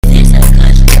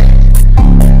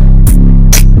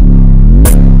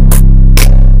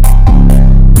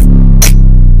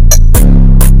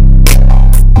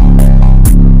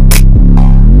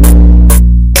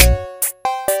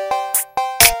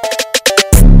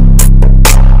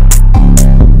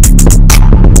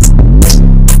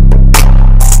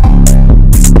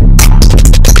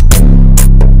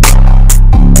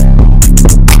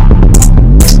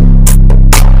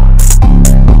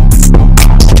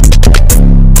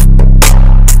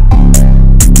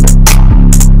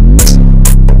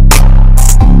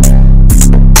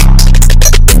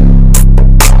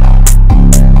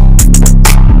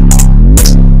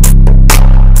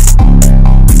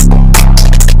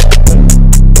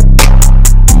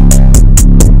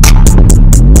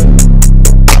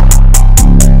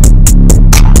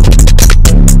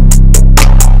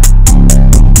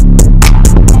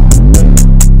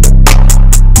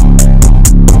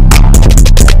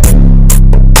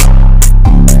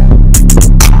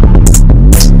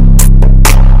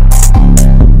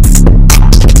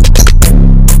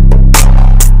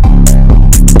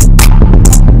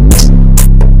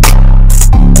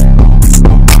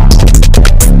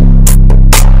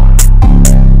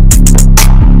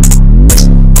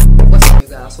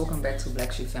to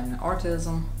Black Sheep Family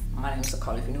Autism. My name is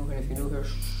Nicole. If you're new here,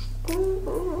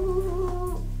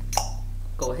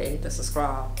 go ahead, hit the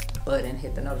subscribe button,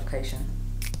 hit the notification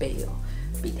bell.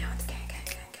 Be down the gang.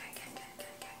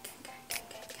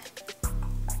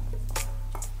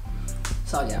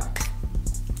 So yeah,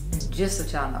 just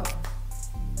so y'all know,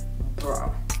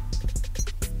 bro,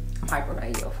 I'm hyper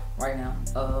AF right now.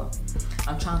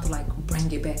 I'm trying to like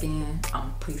bring it back in.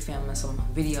 I'm pre-filming some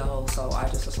videos, so I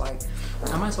just was like,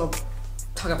 I might as well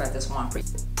talk about this while I'm pre.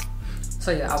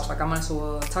 So yeah, I was like, I might as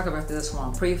well talk about this while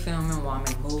I'm pre-filming, while I'm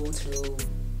in the mood to do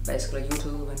basically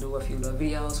YouTube and do a few little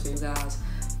videos for you guys.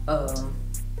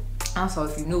 Also,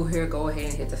 if you're new here, go ahead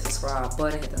and hit the subscribe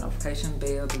button, hit the notification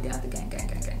bell, be down the gang.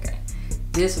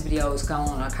 This video is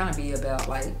going to kind of be about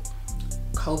like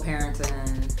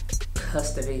co-parenting,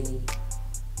 custody,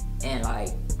 and like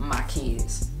my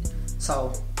kids.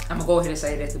 So I'm gonna go ahead and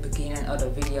say it at the beginning of the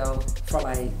video for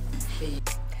like.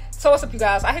 So what's up, you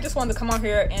guys? I just wanted to come on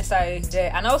here and say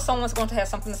that I know someone's going to have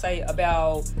something to say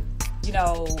about, you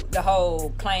know, the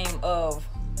whole claim of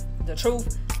the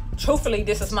truth. Truthfully,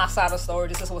 this is my side of the story.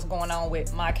 This is what's going on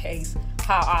with my case,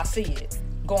 how I see it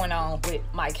going on with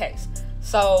my case.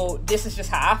 So this is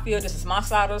just how I feel. This is my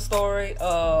side of the story.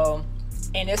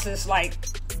 And this is like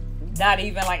not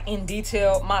even like in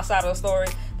detail my side of the story.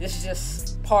 This is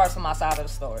just parts of my side of the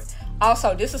story.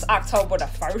 Also, this is October the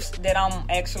 1st that I'm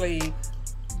actually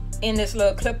in this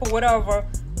little clip or whatever.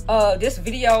 This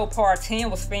video part 10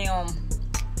 was filmed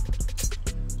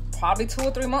probably 2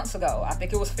 or 3 months ago. I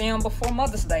think it was filmed before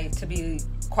Mother's Day, to be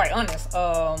quite honest.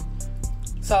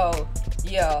 So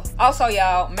yeah, also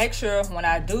y'all make sure when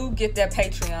I do get that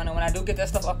Patreon and when I do get that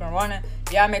stuff up and running,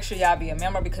 y'all make sure y'all be a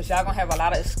member, because y'all gonna have a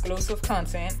lot of exclusive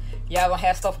content. Y'all gonna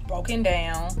have stuff broken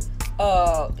down,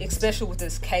 especially with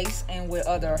this case and with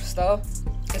other stuff.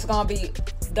 It's gonna be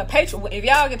the Patreon. If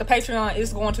y'all get the Patreon,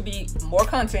 it's going to be more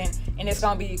content, and it's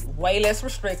gonna be way less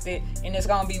restricted, and it's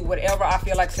gonna be whatever I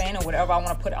feel like saying and whatever I want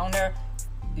to put on there.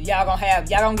 Y'all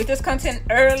gonna get this content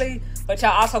early, but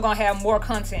y'all also gonna have more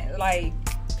content. Like,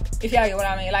 if y'all get what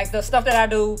I mean, like the stuff that I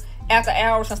do after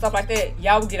hours and stuff like that,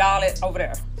 y'all will get all it over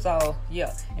there. So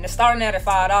yeah, and it's starting out at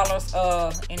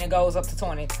 $5, and it goes up to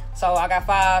 20. So I got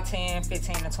 5, 10,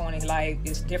 15, and 20. Like,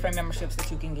 it's different memberships that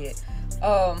you can get.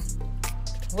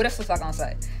 What else was I gonna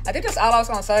say? I think that's all I was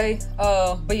gonna say.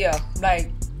 But yeah, like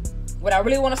what I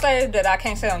really want to say that I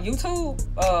can't say on YouTube,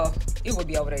 it would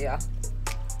be over there, y'all.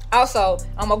 Also,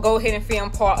 I'm gonna go ahead and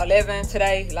film part 11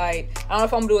 today. Like, I don't know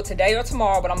if I'm gonna do it today or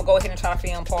tomorrow, but I'm gonna go ahead and try to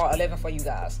film part 11 for you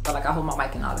guys. Like, I hold my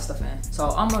mic and all this stuff in.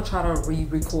 So I'm gonna try to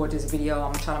re-record this video.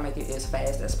 I'm gonna try to make it as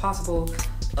fast as possible.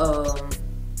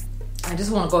 I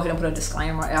just want to go ahead and put a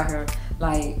disclaimer out here.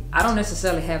 Like, I don't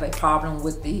necessarily have a problem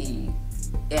with the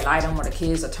item or the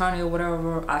kid's attorney or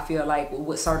whatever. I feel like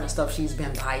with certain stuff she's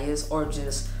been biased or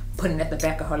just putting at the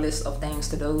back of her list of things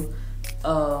to do.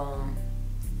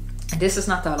 This is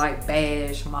not to like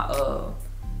bash my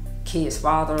kid's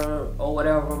father or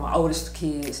whatever, my oldest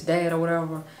kid's dad or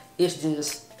whatever. It's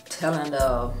just telling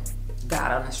the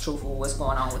God honest truth of what's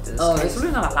going on with this case. It's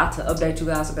really not a lot to update you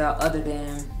guys about other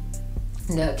than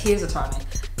the kid's attorney,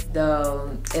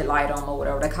 the ad litem or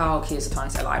whatever. They call kids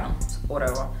attorneys ad litems or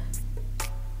whatever.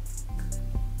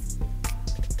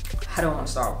 How do I want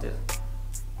to start with this?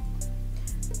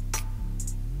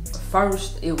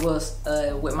 First, it was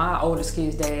with my oldest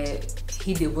kid's dad.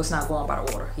 He was not going by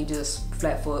the order. He just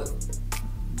flat foot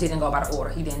didn't go by the order.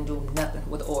 He didn't do nothing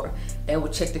with the order. They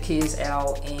would check the kids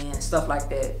out and stuff like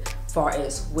that. Far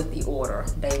as with the order,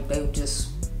 they just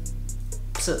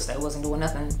sus. They wasn't doing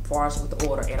nothing far as with the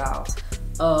order at all.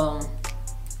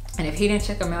 And if he didn't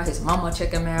check him out, his mama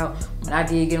checked him out. When I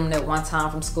did get him that one time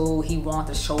from school, he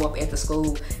wanted to show up at the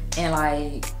school, and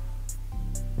like,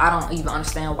 I don't even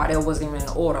understand why that wasn't even in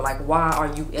order. Like, why are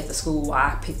you at the school?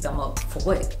 Why I picked them up for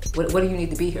what? What do you need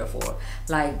to be here for?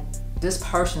 Like, this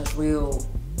person is real,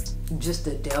 just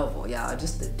the devil, y'all.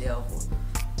 Just the devil.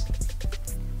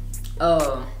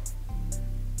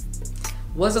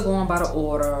 Wasn't going by the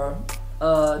order.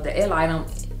 The ad item,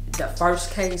 the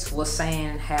first case was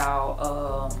saying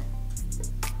how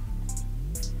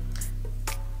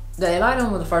the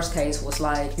item of the first case was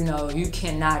like, you know, you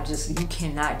cannot just keep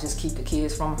the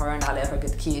kids from her and not let her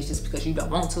get the kids just because you don't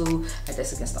want to. Like,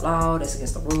 that's against the law, that's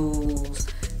against the rules.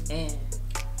 And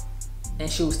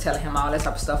she was telling him all that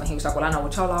type of stuff, and he was like, well, I know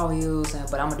what your law is,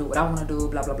 but I'm gonna do what I want to do,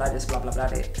 blah blah blah, this, blah blah blah,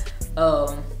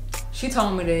 that. She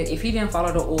told me that if he didn't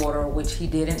follow the order, which he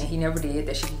didn't and he never did,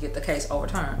 that she could get the case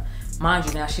overturned. Mind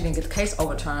you, now she didn't get the case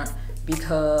overturned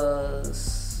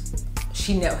because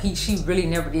she really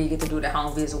never did get to do that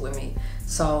home visit with me.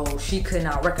 So she could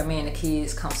not recommend the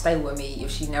kids come stay with me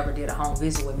if she never did a home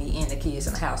visit with me and the kids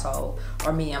in the household,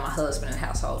 or me and my husband in the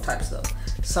household type stuff.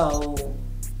 So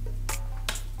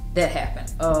that happened.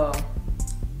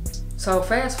 So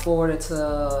fast forward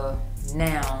to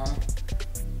now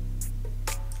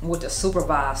with the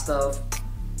supervised stuff.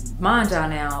 Mind y'all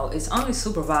now, it's only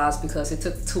supervised because it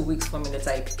took 2 weeks for me to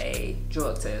take a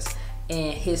drug test.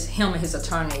 And him and his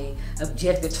attorney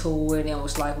objected to it and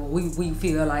was like, well, we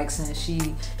feel like since she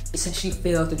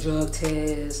failed the drug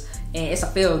test, and it's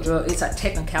a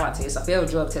technicality, it's a failed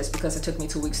drug test because it took me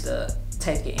 2 weeks to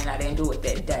take it and I didn't do it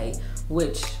that day,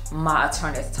 which my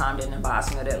attorney at the time didn't advise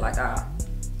me of that, like I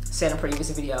said in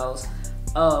previous videos.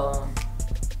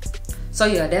 So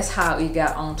yeah, that's how it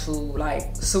got onto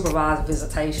like supervised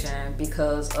visitation,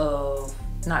 because of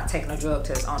not taking a drug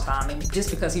test on time, and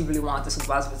just because he really wanted the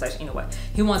supervised visitation anyway.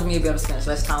 He wanted me to be able to spend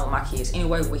less time with my kids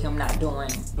anyway, with him not doing,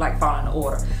 like, following the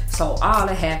order. So all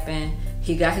that happened,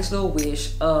 he got his little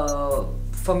wish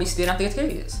for me still not to get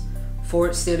kids, for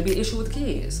it still to be an issue with the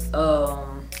kids.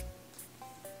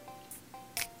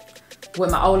 With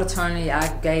my old attorney,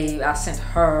 I sent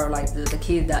her like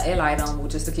the item,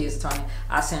 which is the kids' attorney.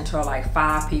 I sent her like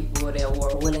 5 people that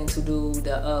were willing to do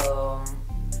the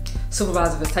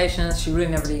supervised visitations. She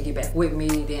really never did get back with me.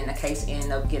 Then the case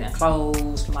ended up getting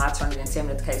closed. My attorney didn't tell me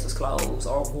that the case was closed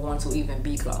or going to even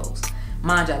be closed.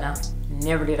 Mind you now,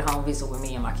 never did a home visit with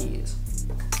me and my kids.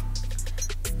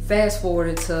 Fast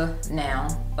forwarded to now.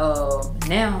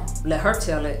 Now let her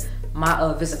tell it.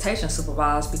 My visitation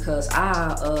supervised, because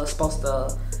I supposed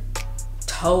to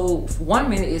one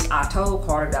minute is I told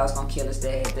Carter that I was gonna kill his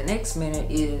dad. The next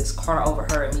minute is Carter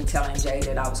overheard me telling Jay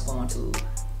that I was going to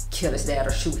kill his dad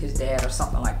or shoot his dad or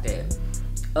something like that.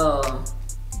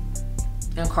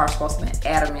 And Carter's supposed to be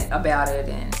adamant about it,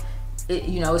 and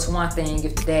it's one thing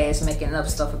if the dad's making up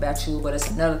stuff about you, but it's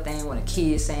another thing when a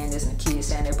kid's saying this and the kid's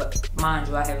saying that. But mind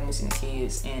you, I haven't even seen the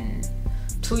kids in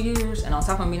 2 years, and on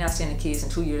top of me not seeing the kids in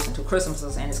 2 years and 2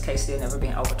 Christmases, and this case still never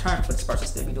being overturned for this person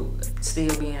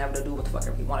still being able to do what the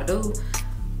fuck he want to do.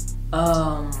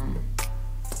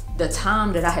 The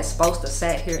time that I had supposed to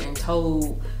sat here and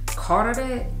told Carter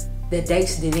that, the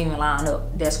dates didn't even line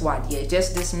up. That's why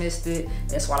DHS dismissed it.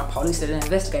 That's why the police that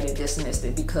investigated dismissed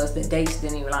it, because the dates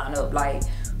didn't even line up. Like,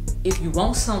 if you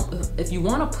want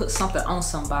to put something on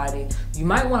somebody, you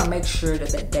might want to make sure that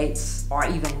the dates are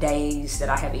even days that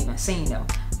I have even seen them.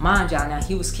 Mind y'all, now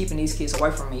he was keeping these kids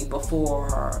away from me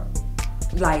before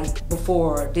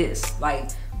this.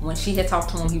 Like, when she had talked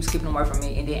to him, he was keeping them away from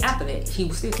me, and then after that, he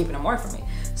was still keeping them away from me.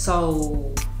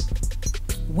 So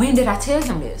when did I tell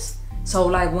him this? So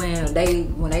like when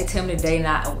they tell me the day,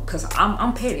 not, because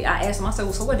I'm petty. I asked him, I said,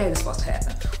 well, so what day is supposed to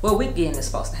happen? What weekend is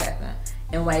supposed to happen?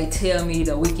 And when they tell me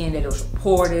the weekend that it was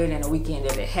reported and the weekend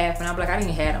that it happened, I'm like, I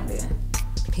didn't have them then.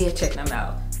 He had checked them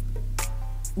out.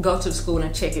 Go to the school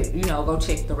and check it, go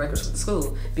check the records for the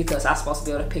school, because I was supposed to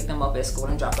be able to pick them up at school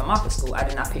and drop them off at school. I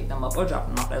did not pick them up or drop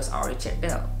them off. They was already checked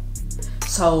out.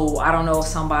 So I don't know if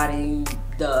somebody,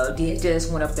 the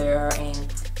DHS went up there and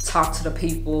talked to the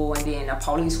people, and then the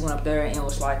police went up there and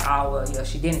was like, oh, well, yeah,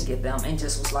 she didn't get them, and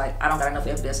just was like, I don't got enough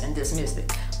evidence, and dismissed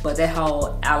it. But that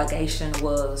whole allegation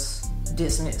was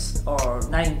dismissed, or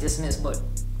not even dismissed, but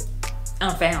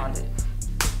unfounded.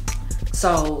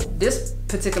 So this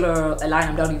particular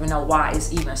item, don't even know why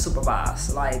it's even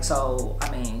supervised. Like, so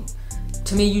I mean,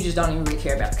 to me, you just don't even really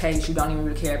care about the case. You don't even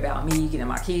really care about me getting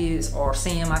my kids, or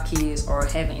seeing my kids, or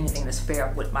having anything that's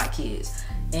fair with my kids.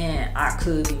 And I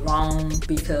could be wrong,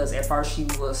 because at first she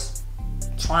was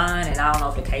trying, and I don't know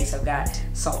if the case have got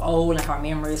so old and her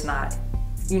memory is not,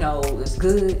 is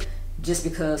good. Just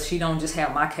because she don't just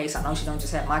have my case, I know she don't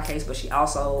just have my case, but she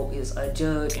also is a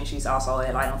judge, and she's also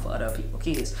an item for other people's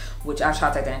kids, which I try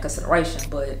to take that in consideration.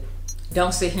 But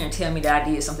don't sit here and tell me that I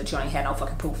did something that you ain't had no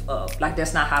fucking proof of. Like,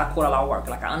 that's not how the court of law work.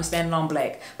 Like, I understand it on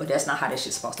black, but that's not how this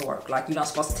shit's supposed to work. Like, you're not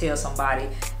supposed to tell somebody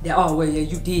that, oh, well, yeah,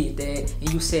 you did that,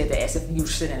 and you said that as if you were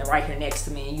sitting right here next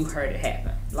to me and you heard it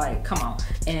happen. Like, come on.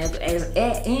 And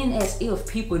as if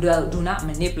people do not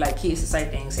manipulate kids to say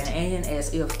things, and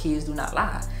as if kids do not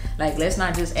lie. Like, let's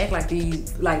not just act like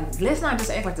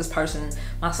this person,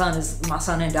 my son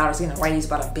and daughter's getting raised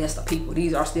by the best of people.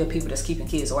 These are still people that's keeping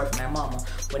kids away from their mama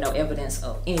with no evidence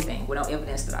of anything, with no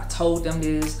evidence that I told them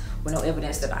this, with no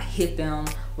evidence that I hit them,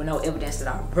 with no evidence that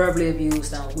I verbally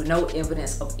abused them, with no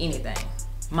evidence of anything.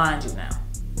 Mind you now.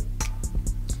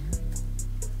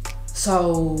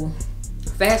 So,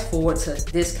 fast forward to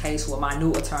this case with my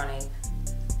new attorney.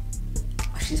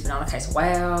 She's been on the case a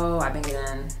while. I've been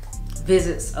getting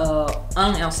visits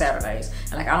only on Saturdays,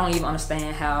 and like, I don't even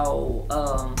understand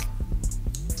how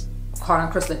Carter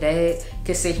and Crystal dad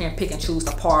can sit here and pick and choose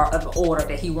the part of the order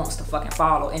that he wants to fucking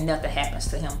follow, and nothing happens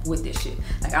to him with this shit.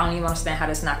 Like, I don't even understand how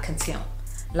that's not contempt.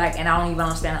 Like, and I don't even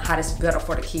understand how that's better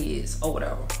for the kids or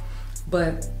whatever.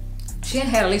 But she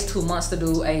had at least 2 months to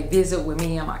do a visit with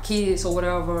me and my kids or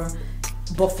whatever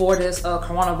before this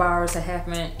coronavirus had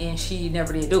happened, and she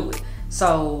never did do it.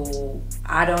 So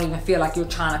I don't even feel like you're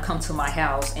trying to come to my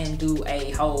house and do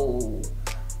a whole,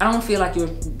 I don't feel like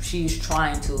she's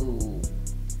trying to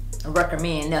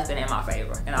recommend nothing in my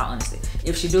favor, in all honesty.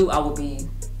 If she do, I would be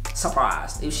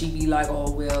surprised. If she be like,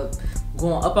 oh well,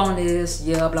 going up on this,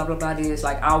 yeah, blah blah blah this,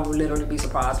 like, I would literally be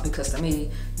surprised, because to me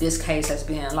this case has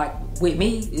been, like, with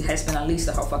me, it has been at least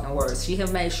of her fucking words. She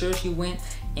have made sure she went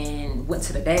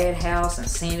to the dad house and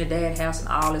seen the dad house and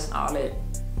all this and all that.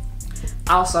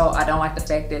 Also, I don't like the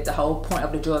fact that the whole point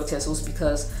of the drug test was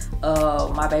because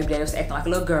my baby daddy was acting like a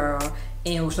little girl,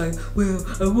 and it was like, well,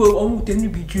 I want them to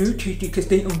be drug tested because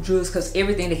they on drugs, because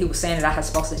everything that he was saying that I had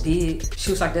supposed to did, she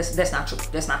was like, that's not true,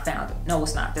 that's not founded, no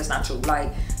it's not, that's not true.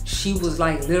 Like, she was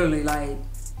like, literally like,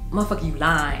 motherfucker, you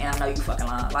lying, and I know you fucking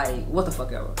lying. Like, what the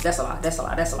fuck ever. That's a lie, that's a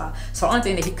lie, that's a lie. So the only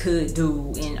thing that he could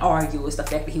do and argue is the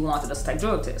fact that he wanted us to take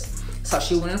drug tests. So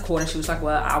she went in court and she was like,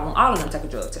 well, I want all of them to take a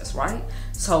drug test, right?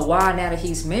 So why, now that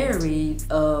he's married,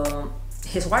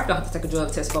 his wife don't have to take a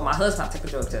drug test, but my husband have to take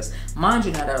a drug test. Mind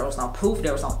you, now there was no proof,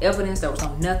 there was no evidence, there was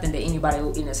no nothing that anybody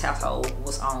in this household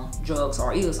was on drugs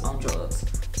or is on drugs.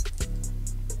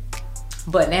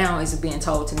 But now it's being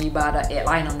told to me by the ad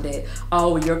litem that,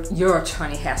 oh, your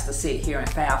attorney has to sit here and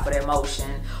file for that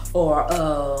motion, or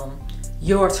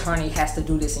your attorney has to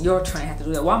do this and your attorney has to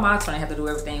do that. Why my attorney have to do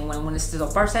everything when this still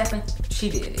first happened? She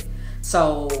did it.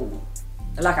 So,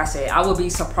 like I said, I would be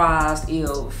surprised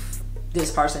if this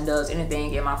person does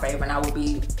anything in my favor, and I would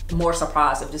be more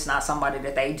surprised if it's not somebody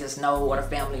that they just know or the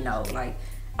family know. Like,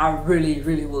 I really,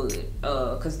 really would,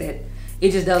 because that,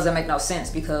 it just doesn't make no sense,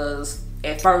 because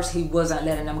at first he wasn't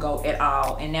letting them go at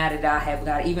all, and now that I have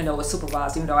got, even though it's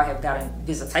supervised, even though I have gotten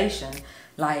visitation,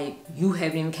 like, you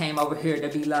haven't even came over here to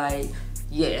be like,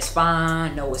 yeah, it's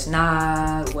fine, no it's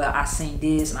not, well, I seen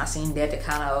this and I seen that to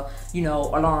kind of, you know,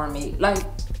 alarm me. Like,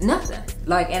 nothing.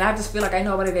 Like, and I just feel like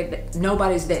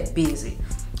nobody's that busy.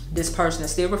 This person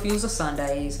still refuses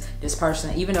Sundays. This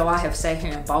person, even though I have sat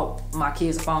here and bought my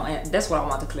kids a phone, and that's what I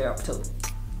want to clear up too.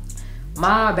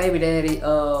 My baby daddy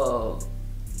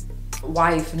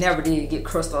wife never did get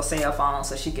Crystal a cell phone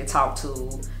so she could talk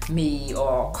to me,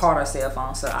 or Carter's cell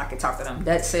phone so I could talk to them.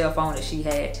 That cell phone that she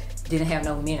had didn't have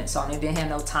no minutes on it, didn't have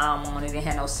no time on it, didn't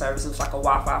have no service. It was like a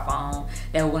Wi-Fi phone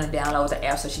that wouldn't download the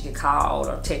app so she could call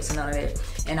or text and none of that.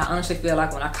 And I honestly feel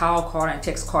like when I call Carter and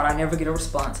text Carter, I never get a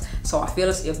response. So I feel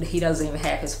as if he doesn't even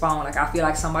have his phone. Like, I feel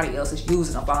like somebody else is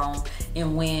using a phone,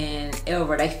 and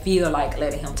whenever they feel like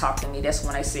letting him talk to me, that's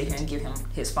when they sit here and give him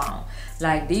his phone.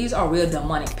 Like, these are real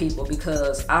demonic people,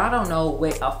 because I don't know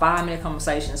what a 5-minute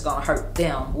conversation is gonna hurt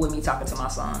them with me talking to my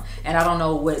son, and I don't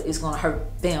know what is gonna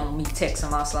hurt them me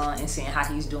texting my son and seeing how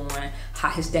he's doing, how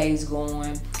his day's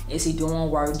going, is he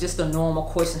doing work, just the normal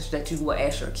questions that you would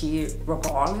ask your kid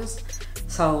regardless.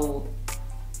 So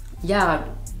yeah,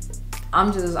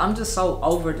 I'm just so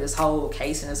over this whole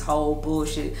case and this whole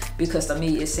bullshit, because to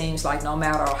me it seems like no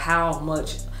matter how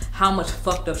much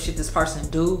fucked up shit this person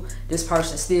do, this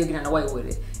person still getting away with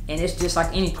it. And it's just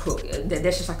like any crook.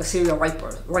 That's just like a serial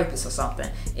rapist or something.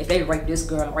 If they rape this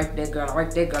girl and rape that girl and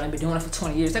rape that girl and been doing it for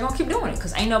 20 years, they're gonna keep doing it,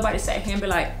 because ain't nobody sat here and be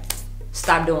like,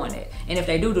 stop doing it. And if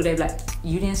they do, they be like,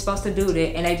 you didn't supposed to do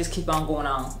that, and they just keep on going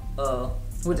on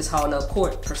with this whole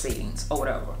court proceedings or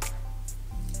whatever.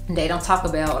 They don't talk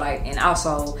about, like, and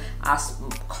also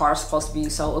Carter's supposed to be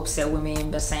so upset with me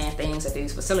and been saying things at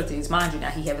these facilities. Mind you,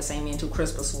 now he haven't seen me in 2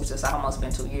 Christmas, which has almost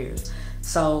been 2 years.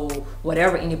 So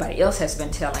whatever anybody else has been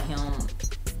telling him,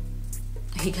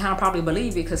 he kind of probably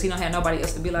believe it, because he don't have nobody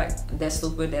else to be like, that's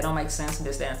stupid, that don't make sense, and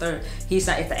this, that, and third. He's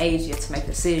not at the age yet to make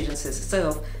decisions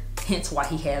himself, hence why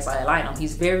he has a light on.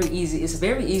 It's very easy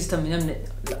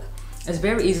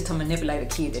to manipulate a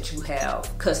kid that you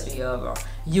have custody of, or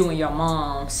you and your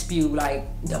mom spew like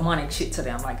demonic shit to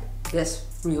them. Like, that's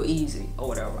real easy or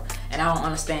whatever. And I don't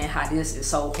understand how this is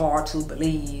so hard to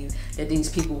believe that these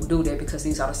people will do that, because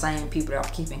these are the same people that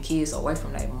are keeping kids away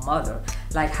from their mother.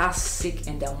 Like, how sick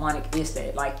and demonic is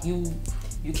that? Like, you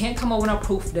can't come up with no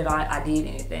proof that I did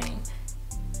anything.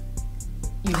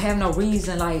 You have no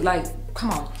reason, like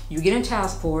come on, you get in child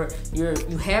support,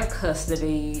 you have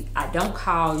custody, I don't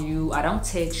call you, I don't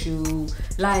text you,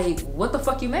 like, what the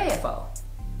fuck you mad for?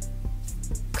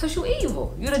 Cause you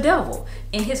evil, you're the devil.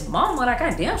 And his mama, like,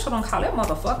 I damn sure don't call that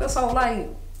motherfucker, so like,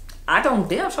 I don't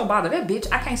damn sure bother that bitch.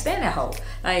 I can't stand that hoe.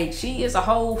 Like, she is a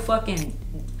whole fucking,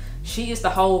 She is the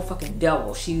whole fucking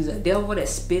devil. She's a devil that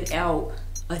spit out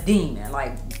a demon.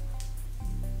 Like,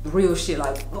 real shit.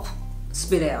 Like, ugh,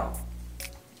 spit out.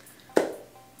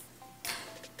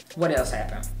 What else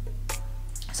happened?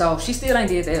 So she still ain't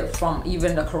did that from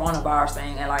even the coronavirus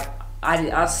thing. And like,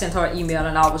 I sent her an email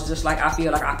and I was just like, I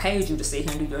feel like I paid you to sit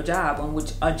here and do your job, on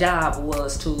which a job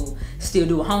was to still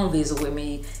do a home visit with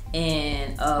me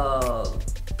and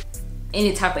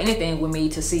any type of anything with me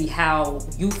to see how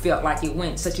you felt like it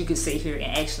went, so that you could sit here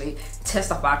and actually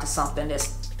testify to something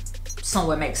that's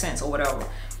somewhat makes sense or whatever.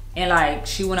 And like,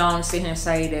 she went on to sit here and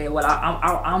say that, well,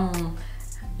 I'm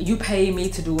you paid me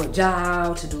to do a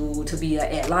job, to be an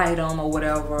ad litem or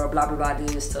whatever, blah blah blah,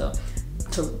 this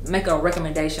to make a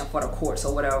recommendation for the courts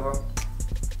or whatever.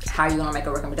 How you gonna make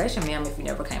a recommendation, ma'am, if you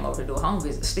never came over to do a home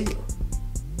visit still?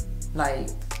 Like,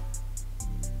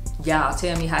 y'all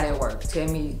tell me how that works. Tell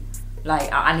me,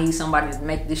 like, I need somebody to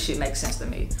make this shit make sense to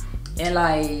me. And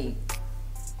like,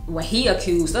 when he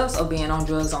accused us of being on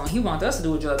drugs, he wanted us to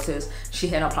do a drug test, she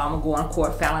had no problem going to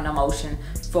court, filing a motion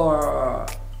for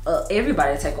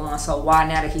everybody to take one. So why,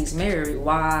 now that he's married,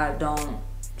 why don't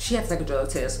she have to take a drug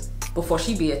test before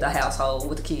she be at the household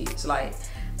with the kids? Like,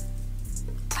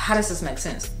 how does this make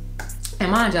sense?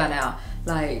 And mind y'all now,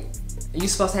 like, you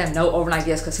supposed to have no overnight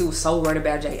guests because he was so worried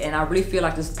about Jay. And I really feel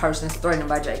like this person is threatened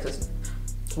by Jay, because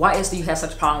why else do you have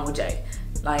such a problem with Jay?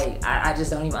 Like, I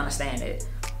just don't even understand it.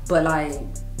 But like,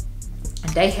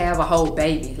 they have a whole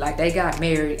baby. Like, they got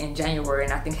married in January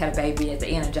and I think had a baby at the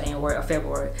end of January or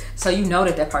February. So you know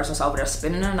that person was over there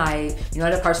spending the night. You know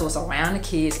that person was around the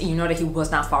kids, and you know that he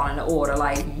was not following the order.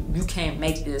 Like, you can't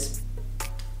make this,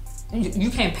 you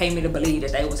can't pay me to believe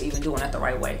that they was even doing it the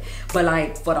right way. But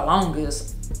like, for the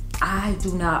longest, I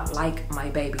do not like my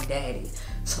baby daddy.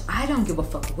 So I don't give a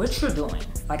fuck what you're doing.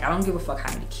 Like, I don't give a fuck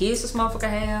how many kids this motherfucker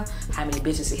have, how many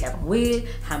bitches he having with,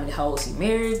 how many hoes he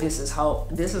married. This is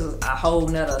a whole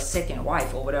nother second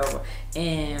wife or whatever.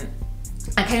 And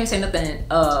I can't even say nothing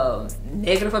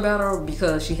negative about her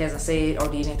because she hasn't said or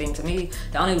did anything to me.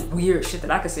 The only weird shit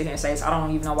that I can sit here and say is, I don't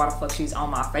even know why the fuck she's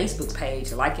on my Facebook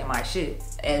page liking my shit.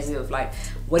 As if, like,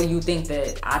 what do you think,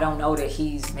 that I don't know that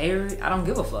he's married? I don't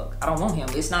give a fuck. I don't want him.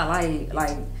 It's not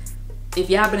like if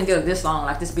y'all been together this long,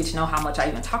 like, this bitch know how much I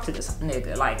even talk to this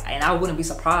nigga. Like, and I wouldn't be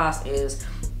surprised is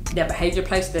that behavior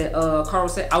place that Carl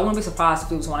said. I wouldn't be surprised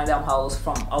if it was one of them hoes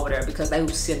from over there, because they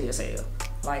was silly as hell.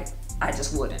 Like, I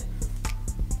just wouldn't.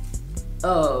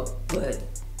 But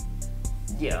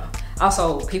yeah.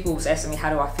 Also, people was asking me how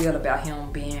do I feel about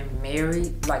him being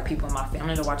married, like people in my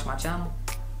family that watch my channel.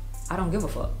 I don't give a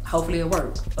fuck. Hopefully it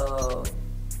works.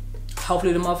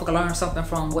 Hopefully the motherfucker learned something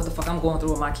from what the fuck I'm going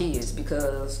through with my kids,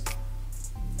 because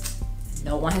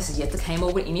no one has yet to came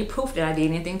up with any proof that I did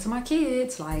anything to my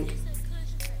kids. Like,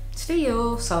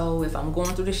 still. So if I'm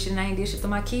going through this shit and I ain't did shit to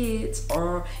my kids,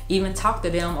 or even talk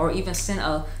to them, or even send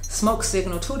a smoke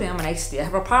signal to them, and they still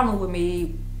have a problem with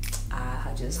me,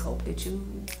 I just hope that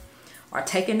you are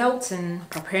taking notes and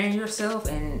preparing yourself,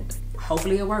 and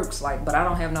hopefully it works. Like, but I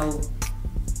don't have no,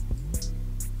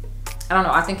 I don't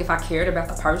know. I think if I cared about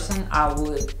the person,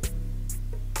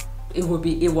 it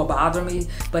would bother me.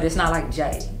 But it's not like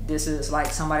Jay. This is like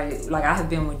somebody, like, I have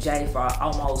been with Jay for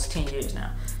almost 10 years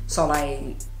now. So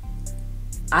like,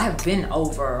 I have been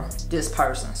over this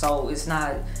person. So it's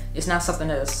not something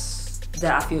that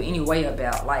I feel any way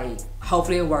about. Like,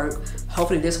 hopefully it work.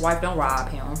 Hopefully this wife don't rob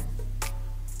him.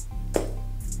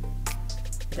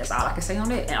 That's all I can say on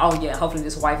that. And oh yeah, hopefully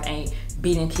this wife ain't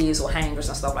beating kids with hangers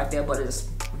and stuff like that. But as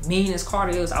mean as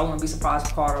Carter is, I wouldn't be surprised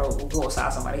if Carter will go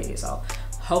aside somebody's head. So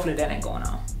hopefully that ain't going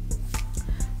on.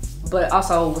 But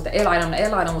also with the ad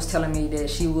item was telling me that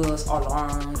she was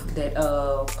alarmed that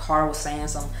Carter was saying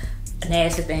some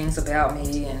nasty things about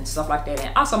me and stuff like that.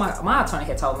 And also my attorney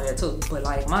had told me that too. But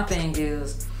like, my thing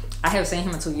is, I haven't seen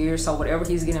him in 2 years, so whatever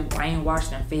he's getting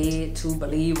brainwashed and fed to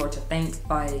believe or to think,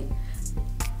 like,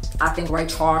 I think Ray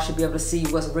Charles should be able to see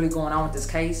what's really going on with this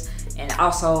case. And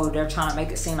also, they're trying to make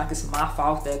it seem like it's my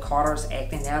fault that Carter's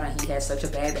acting out and he has such a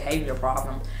bad behavior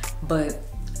problem. But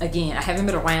again, I haven't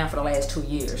been around for the last 2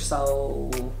 years, so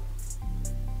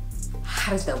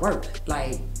how does that work?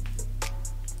 Like,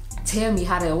 tell me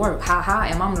how that work. How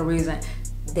am I the reason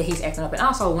that he's acting up? And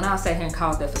also, when I sat here and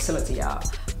called that facility, y'all,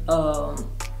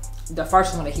 the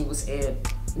first one that he was at,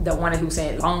 the one that he was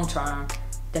at long term,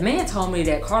 the man told me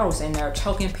that Carter was in there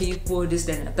choking people, this,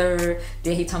 that, and the third.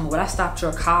 Then he told me, well, I stopped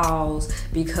your calls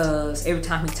because every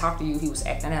time he talked to you, he was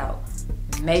acting out.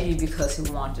 Maybe because he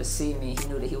wanted to see me. He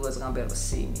knew that he wasn't going to be able to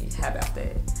see me. How about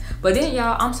that? But then,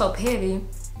 y'all, I'm so petty.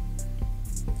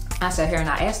 I sat here and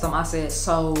I asked him, I said,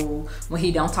 so when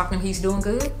he don't talk to him, he's doing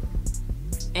good?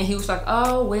 And he was like,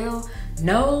 oh, well,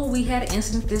 no, we had an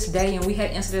incident this day and we had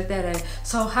an incident that day.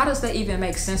 So how does that even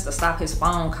make sense to stop his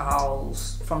phone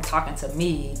calls from talking to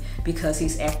me because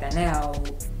he's acting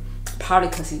out? Probably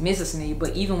because he misses me,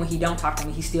 but even when he don't talk to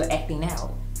me, he's still acting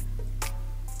out.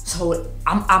 So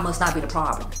I must not be the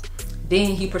problem.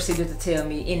 Then he proceeded to tell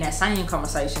me in that same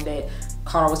conversation that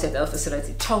Carl was at the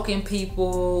facility choking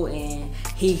people, and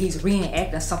he's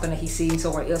reenacting something that he sees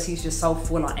somewhere else. He's just so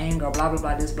full of anger, blah blah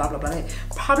blah, this, blah blah blah that.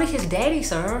 Probably his daddy,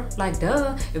 sir. Like,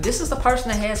 duh. If this is the person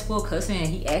that has full custody and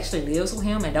he actually lives with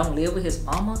him and don't live with his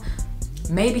mama,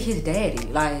 maybe his daddy.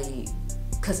 Like,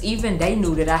 because even they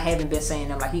knew that I haven't been seeing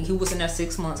them. Like, he was in there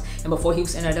 6 months, and before he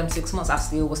was in there them 6 months, I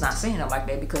still was not seeing him like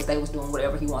that because they was doing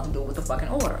whatever he wanted to do with the fucking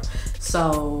order.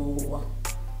 So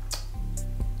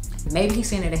maybe he's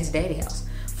seeing it at his daddy house.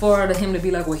 For him to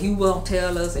be like, well, he won't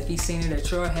tell us if he's seen it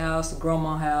at your house, the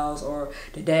grandma house, or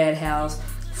the dad house.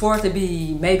 For it to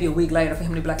be maybe a week later for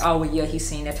him to be like, oh, well, yeah, he's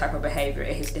seen that type of behavior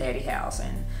at his daddy house.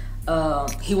 And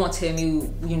he won't tell me,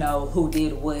 you know, who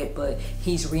did what, but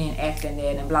he's reenacting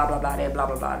that and blah, blah, blah, that, blah,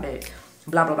 blah, blah, that.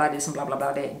 Blah blah blah this and blah blah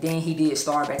blah that. Then he did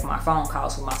start back my phone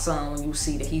calls with my son. When you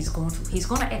see that he's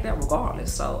gonna act that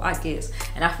regardless. So I guess,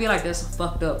 and I feel like that's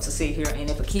fucked up to sit here.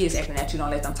 And if a kid's acting that, you don't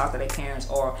let them talk to their parents,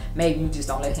 or maybe you just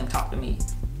don't let him talk to me.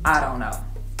 I don't know.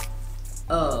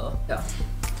 Yeah.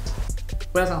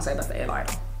 What else I gonna say about the L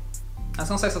item? I was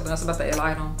gonna say something else about the L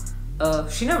item.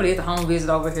 She never did the home visit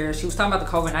over here. She was talking about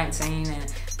the COVID-19,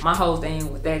 and my whole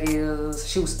thing with that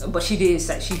is but she did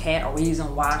say she had a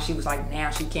reason why she was like,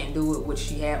 now she can't do it, which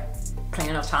she had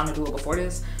plenty of time to do it before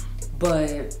this.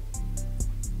 But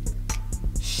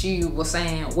she was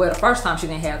saying, well, the first time she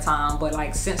didn't have time, but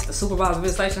like since the supervisor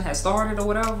visitation had started or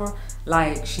whatever,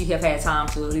 like she have had time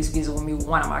to at least visit with me with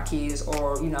one of my kids,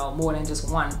 or you know, more than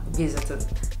just one visit to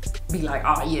be like,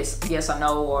 oh yes or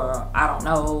no, or I don't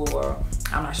know, or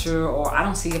I'm not sure, or I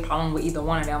don't see a problem with either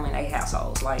one of them in their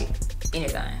households, like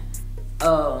anything.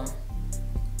 Or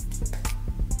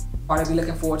they be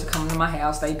looking forward to coming to my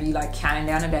house. They be like counting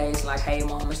down the days, like, hey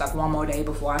mom, it's like one more day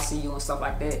before I see you and stuff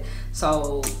like that.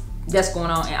 So that's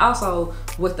going on. And also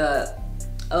with the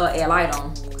L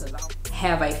item, because I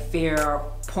have a fair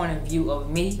point of view of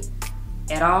me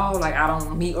at all. Like, I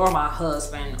don't, me or my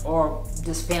husband or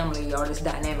this family or this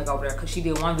dynamic over there, because she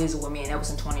did one visit with me and that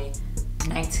was in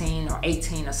 2019 or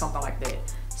 18 or something like that.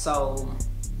 So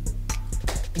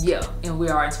yeah, and we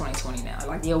are in 2020 now.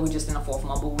 Like, yeah, we're just in the 4th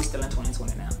month, but we're still in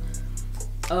 2020 now.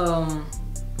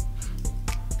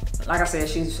 Like I said,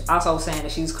 she's also saying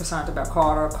that she's concerned about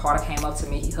Carter. Carter came up to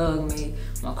me, he hugged me.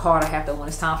 When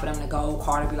it's time for them to go,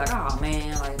 Carter be like, oh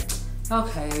man, like,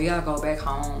 okay, we gotta go back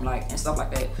home, like, and stuff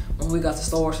like that. When we got to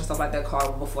stores and stuff like that,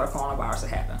 Carter, before the coronavirus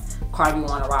had happened, Carter be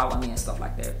wanting to ride with me and stuff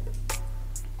like that.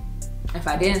 If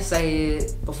I didn't say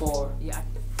it before, yeah.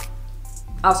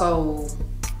 Also,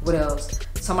 what else?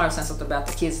 Somebody was saying something about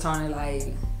the kids turning,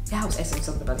 like, yeah, I was asking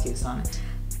something about the kids turning.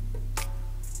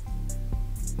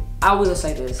 I will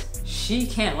say this, she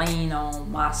can't lean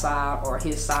on my side or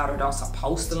his side, or don't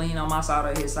supposed to lean on my side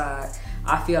or his side.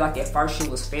 I feel like at first she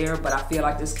was fair, but I feel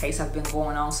like this case has been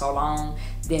going on so long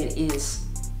that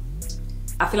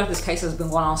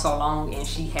and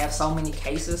she has so many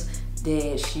cases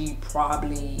that she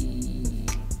probably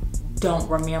don't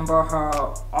remember her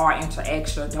our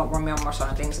interaction, don't remember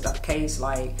certain things about the case.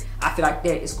 Like, I feel like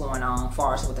that is going on as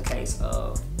far as with the case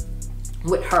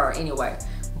with her anyway.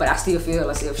 But I still feel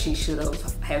as if she should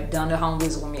have done the home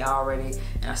visit with me already,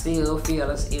 and I still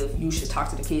feel as if you should talk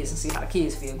to the kids and see how the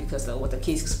kids feel, because what the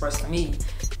kids expressed to me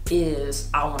is,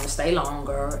 I want to stay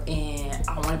longer and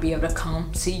I want to be able to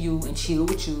come see you and chill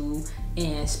with you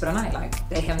and spend a night. Like,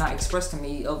 they have not expressed to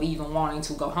me of even wanting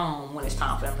to go home when it's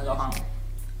time for them to go home.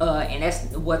 And that's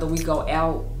whether we go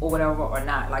out or whatever or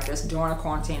not. Like, that's during the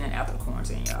quarantine and after the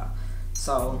quarantine, y'all.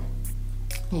 So,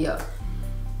 yeah.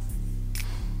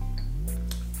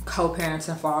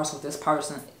 Co-parenting for us with this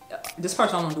person. This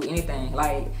person don't want to do anything.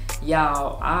 Like,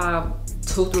 y'all,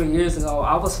 2-3 years ago,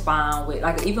 I was fine with,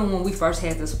 like, even when we first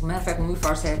had this, matter of fact, when we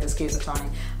first had this kid's attorney,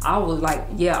 I was like,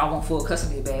 yeah, I want full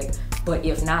custody back, but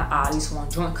if not, I at least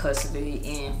want joint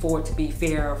custody, and for it to be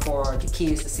fair for the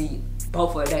kids to see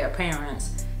both of their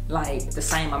parents, like, the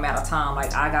same amount of time.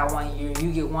 Like, I got 1 year,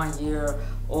 you get 1 year,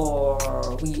 or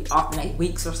we alternate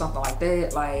weeks or something like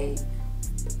that. Like,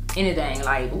 anything.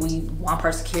 Like, one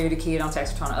person carried a kid on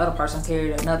tax return, the other person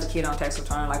carried another kid on tax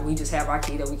return. Like, we just have our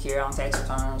kid that we carry on tax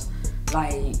returns.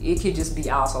 Like, it could just be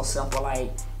all so simple.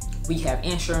 Like, we have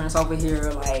insurance over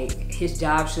here. Like, his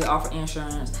job should offer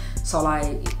insurance. So,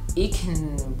 like, it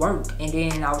can work. And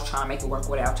then I was trying to make it work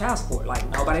without child support. Like,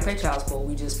 nobody pay child support.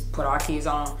 We just put our kids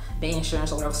on the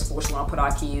insurance or whatever sports we want to put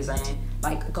our kids in.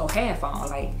 Like, go half on.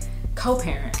 Like,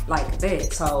 co-parent like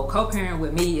that. So co-parent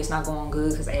with me is not going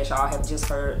good because as y'all have just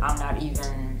heard, I'm not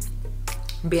even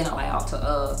being allowed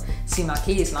to see my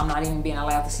kids, and I'm not even being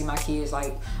allowed to see my kids.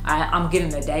 Like I'm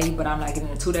getting a day, but I'm not getting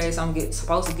the 2 days I'm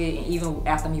supposed to get. And even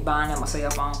after me buying them a cell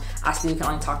phone, I still can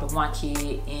only talk to one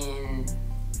kid. And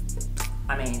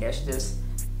I mean, that's just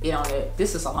it on it.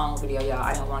 This is a long video, y'all.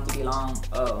 I didn't want it to be long.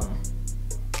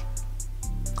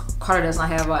 Carter does not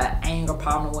have an anger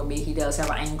problem with me. He does have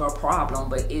an anger problem,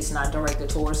 but it's not directed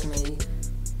towards me.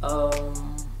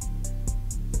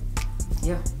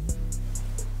 Yeah.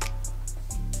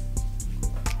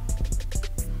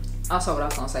 Also, what I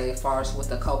was gonna say as far as with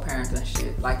the co-parenting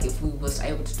shit, like if we was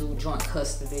able to do joint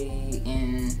custody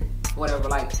and whatever,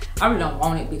 like I really don't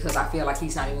want it because I feel like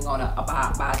he's not even gonna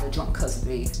abide by the joint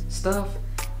custody stuff,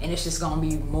 and it's just gonna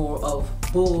be more of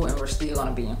bull, and we're still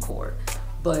gonna be in court.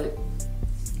 But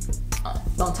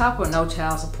on top of no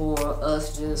child support,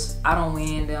 us just, I don't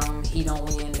win them, he don't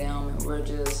win them, and we're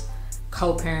just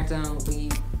co-parenting. We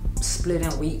split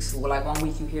in weeks. Well, like 1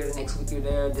 week you here, the next week you're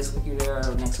there, this week you're there,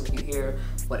 the next week you're here,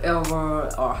 whatever,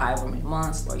 or however many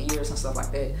months or years and stuff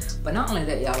like that. But not only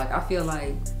that, y'all, like I feel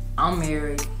like I'm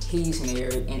married, he's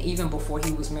married, and even before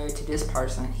he was married to this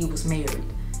person, he was married.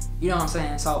 You know what I'm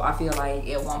saying? So I feel like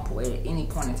at one point, at any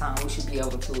point in time, we should be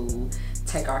able to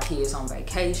take our kids on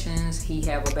vacations. He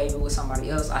have a baby with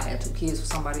somebody else. I had 2 kids with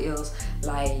somebody else.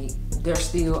 Like, they're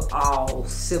still all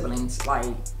siblings.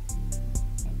 Like,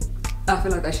 I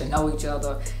feel like they should know each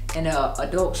other. And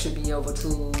adults should be able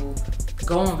to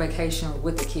go on vacation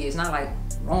with the kids. Not like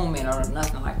roaming or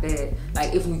nothing like that.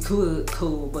 Like, if we could,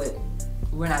 cool, but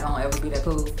we're not gonna ever be that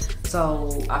cool.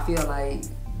 So I feel like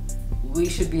we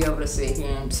should be able to sit here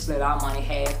and split our money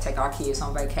half, take our kids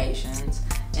on vacations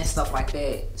and stuff like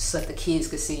that, so that the kids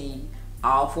could see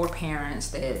all 4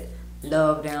 parents that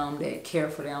love them, that care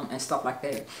for them and stuff like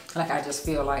that. Like, I just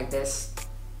feel like that's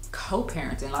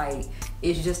co-parenting. Like,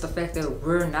 it's just the fact that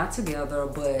we're not together,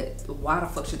 but why the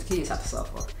fuck should the kids have to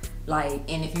suffer? Like,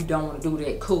 and if you don't want to do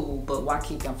that, cool, but why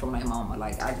keep them from their mama?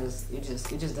 Like, it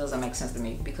just doesn't make sense to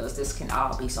me, because this can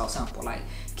all be so simple. Like,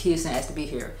 kids has to be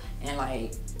here, and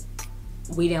like,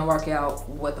 we didn't work out,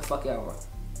 what the fuck ever.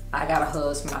 I got a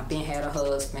husband, I've been had a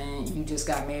husband, you just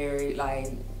got married. Like,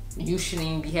 you shouldn't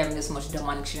even be having this much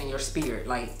demonic shit in your spirit.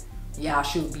 Like, y'all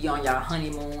should be on y'all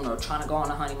honeymoon or trying to go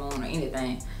on a honeymoon or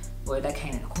anything. Well, that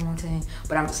came in the quarantine,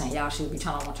 but I'm just saying y'all should be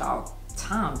trying to want y'all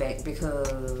time back,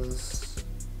 because,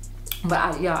 but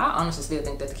I honestly still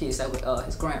think that the kid stayed with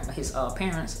his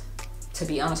parents, to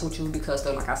be honest with you, because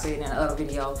like I said in the other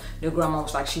video, the grandma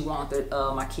was like, she wanted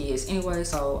my kids anyway.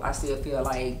 So I still feel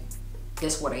like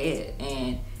that's where they at,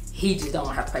 and he just don't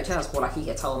want to have to pay child support, like he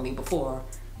had told me before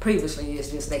previously. It's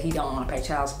just that he don't want to pay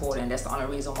child support, and that's the only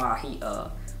reason why he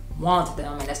wanted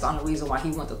them, and that's the only reason why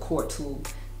he went to court to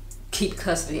keep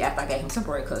custody after I gave him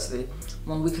temporary custody,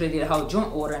 when we could have did a whole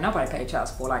joint order and nobody paid child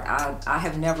support. Like, I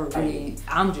have never really,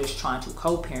 I'm just trying to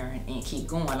co-parent and keep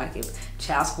going. Like, if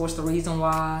child support's the reason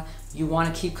why you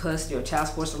want to keep custody, or child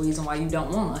support's the reason why you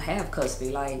don't want to have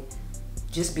custody, like,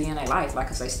 just be in their life. Like,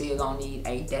 'cause they still gonna need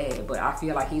a dad. But I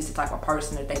feel like he's the type of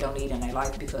person that they don't need in their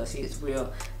life, because he's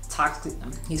real toxic.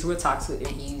 He's real toxic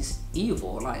and he's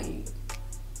evil. Like,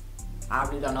 I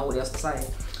really don't know what else to say.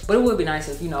 But it would be nice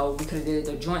if, you know, we could have did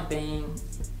the joint thing.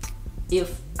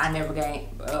 If I never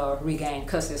regained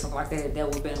custody or something like that, that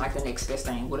would have been like the next best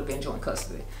thing, would have been joint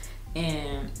custody.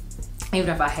 And even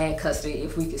if I had custody,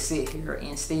 if we could sit here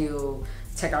and still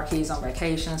take our kids on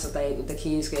vacation, so the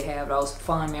kids could have those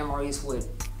fun memories with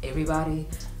everybody.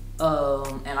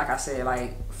 And like I said,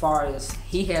 like, far as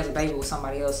he has a baby with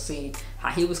somebody else, see how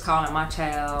he was calling my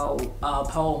child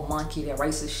pole monkey, that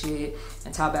racist shit,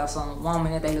 and talk about some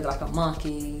woman that they look like a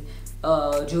monkey.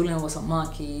 Julian was a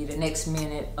monkey. The next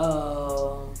minute,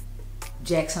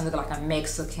 Jackson looked like a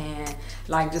Mexican.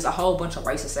 Like, just a whole bunch of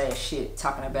racist ass shit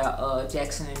talking about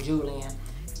Jackson and Julian,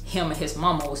 him and his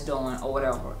mama was doing or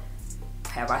whatever.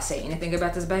 Have I said anything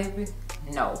about this baby?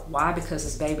 No. Why? Because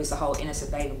this baby is a whole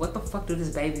innocent baby. What the fuck do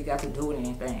this baby got to do with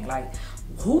anything? Like,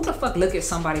 who the fuck look at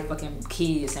somebody fucking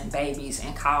kids and babies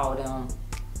and call them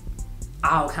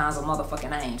all kinds of motherfucking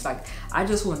names? Like, I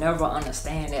just will never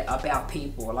understand that about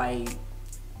people. Like,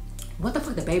 what the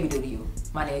fuck the baby do to you,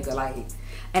 my nigga? Like,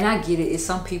 and I get it, it's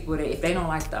some people that if they don't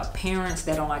like the parents,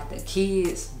 they don't like the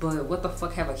kids, but what the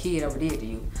fuck have a kid ever did to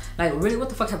you? Like, really, what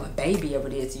the fuck have a baby ever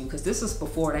did to you? Because this is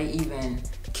before they even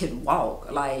could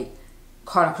walk. Like,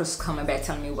 Carter Chris coming back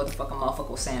telling me what the fuck a motherfucker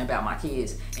was saying about my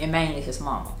kids, and mainly his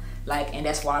mama. Like, and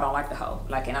that's why I don't like the hoe.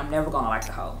 Like, and I'm never gonna like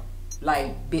the hoe.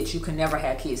 Like, bitch, you can never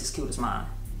have kids as cute as mine.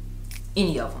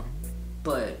 Any of them.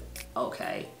 But,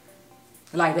 okay.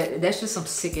 Like that's just some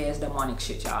sick ass demonic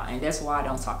shit, y'all. And that's why I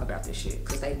don't talk about this shit,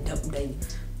 because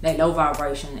they low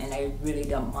vibration and they really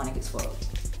demonic as fuck.